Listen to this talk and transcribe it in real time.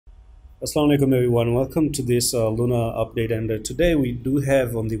Assalamu alaikum everyone, welcome to this Luna update, and today we do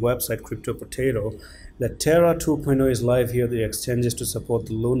have on the website Crypto Potato that Terra 2.0 is live here, the exchanges to support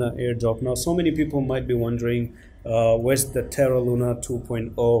the Luna airdrop. Now so many people might be wondering where's the Terra Luna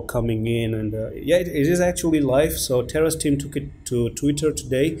 2.0 coming in, and yeah, it is actually live. So Terra's team took it to Twitter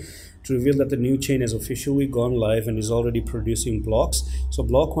today to reveal that the new chain has officially gone live and is already producing blocks. So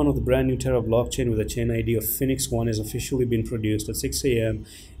block 1 of the brand new Terra blockchain with a chain ID of Phoenix 1 has officially been produced at 6 a.m.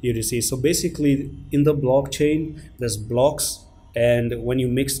 UTC. So basically in the blockchain there's blocks, and when you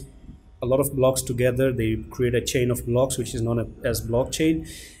mix a lot of blocks together they create a chain of blocks which is known as blockchain.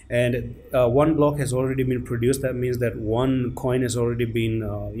 And one block has already been produced. That means that one coin has already been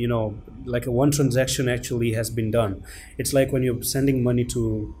like one transaction actually has been done. It's like when you're sending money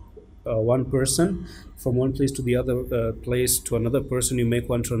to one person from one place to the other place to another person, you make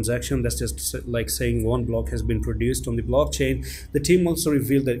one transaction. That's just like saying one block has been produced on the blockchain. The team also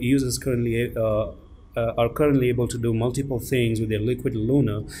revealed that users are currently able to do multiple things with their liquid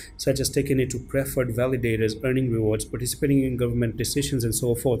Luna, such as taking it to preferred validators, earning rewards, participating in government decisions, and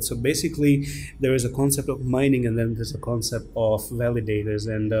so forth. So basically there is a concept of mining, and then there's a concept of validators,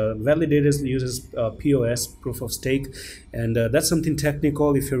 and validators uses POS, proof of stake, and that's something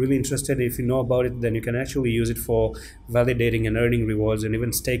technical. If you're really interested, if you know about it, then you can actually use it for validating and earning rewards and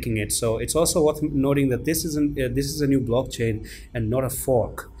even staking it. So it's also worth noting that this is a new blockchain and not a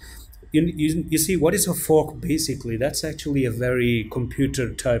fork. You see, what is a fork? Basically that's actually a very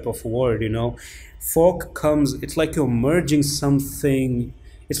computer type of word. Fork comes, it's like you're merging something.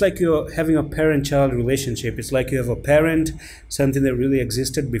 It's like you're having a parent-child relationship. It's like you have a parent, something that really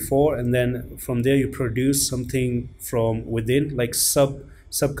existed before, and then from there you produce something from within, like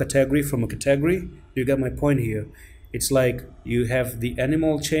subcategory from a category. Do you get my point here? It's like you have the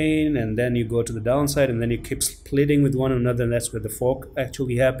animal chain, and then you go to the downside, and then you keep splitting with one another, and that's where the fork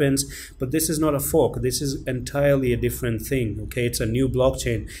actually happens. But this is not a fork. This is entirely a different thing. Okay, it's a new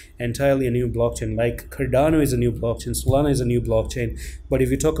blockchain, entirely a new blockchain. Like Cardano is a new blockchain, Solana is a new blockchain. But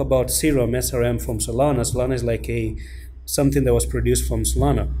if you talk about Serum, SRM from Solana, Solana is like something that was produced from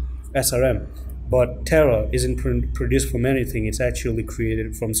Solana, SRM. But Terra isn't produced from anything. It's actually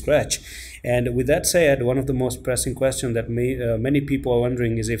created from scratch. And with that said, one of the most pressing questions that many people are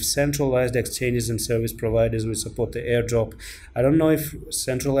wondering is if centralized exchanges and service providers will support the airdrop. I don't know if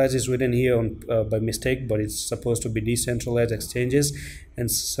centralized is written here by mistake, but it's supposed to be decentralized exchanges and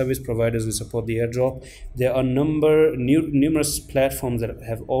service providers will support the airdrop. There are numerous platforms that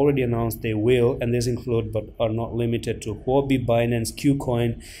have already announced they will, and these include but are not limited to Huobi, Binance,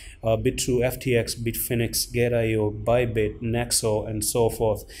 Qcoin, Bitrue, FTX, Bitfinex, Get.io, Bybit, Nexo, and so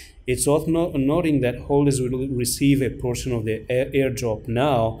forth. It's worth noting that holders will receive a portion of the airdrop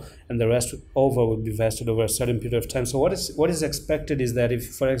now, and the rest will be vested over a certain period of time. So what is expected is that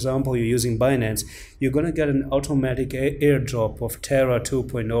if, for example, you're using Binance, you're going to get an automatic airdrop of Terra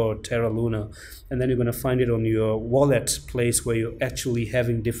 2.0 or Terra Luna, and then you're going to find it on your wallet place where you're actually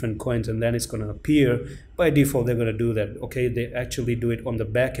having different coins, and then it's going to appear. By default, they're going to do that. Okay, they actually do it on the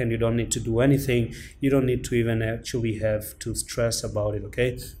back end. You don't need to do anything. You don't need to even actually have to stress about it.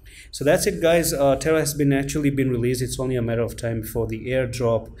 Okay, so that's it, guys. Terra has actually been released. It's only a matter of time before the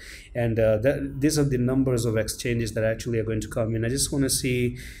airdrop, and these are the numbers of exchanges that actually are going to come in. I just want to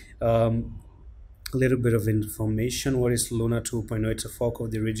see a little bit of information. What is Luna 2.0? It's a fork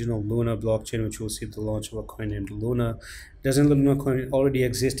of the original Luna blockchain, which will see the launch of a coin named Luna. Doesn't the Luna coin already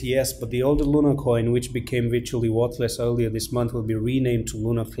exist? Yes, but the older Luna coin, which became virtually worthless earlier this month, will be renamed to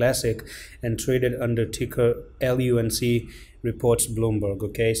Luna Classic and traded under ticker LUNC, reports Bloomberg.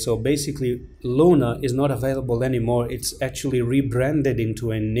 Okay, so basically Luna is not available anymore. It's actually rebranded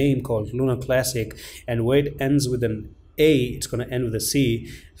into a name called Luna Classic, and where it ends with an A, it's going to end with a C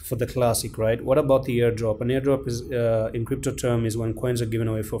for the classic, right? What about the airdrop? An airdrop is in crypto term is when coins are given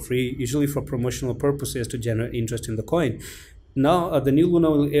away for free, usually for promotional purposes to generate interest in the coin. Now the new Luna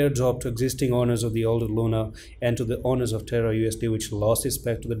will airdrop to existing owners of the older Luna and to the owners of Terra USD, which lost its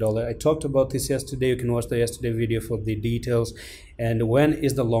peg to the dollar. I talked about this yesterday. You can watch the yesterday video for the details. And when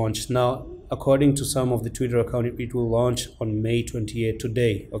is the launch? Now, according to some of the Twitter account, it will launch on May 28th,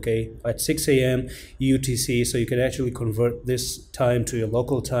 today, okay, at 6 a.m. UTC. So you can actually convert this time to your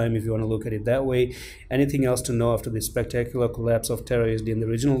local time if you want to look at it that way. Anything else to know after the spectacular collapse of Terra USD and the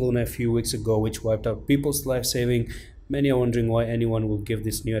original Luna a few weeks ago, which wiped out people's life saving? Many are wondering why anyone will give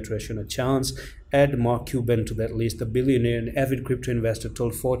this new iteration a chance. Add Mark Cuban to that list. The billionaire and avid crypto investor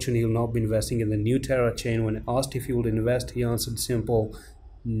told Fortune he'll now be investing in the new Terra chain. When asked if he would invest, he answered simple,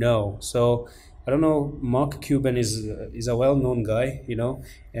 no. So I don't know. Mark Cuban is a well-known guy, you know,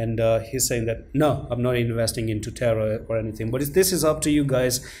 and he's saying that no, I'm not investing into Terra or anything. But this is up to you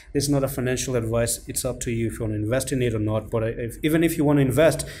guys. This is not a financial advice. It's up to you if you want to invest in it or not. But even if you want to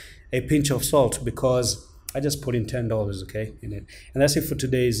invest, a pinch of salt, because I just put in $10, okay, in it. And that's it for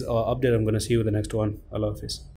today's update. I'm gonna see you with the next one. I love this.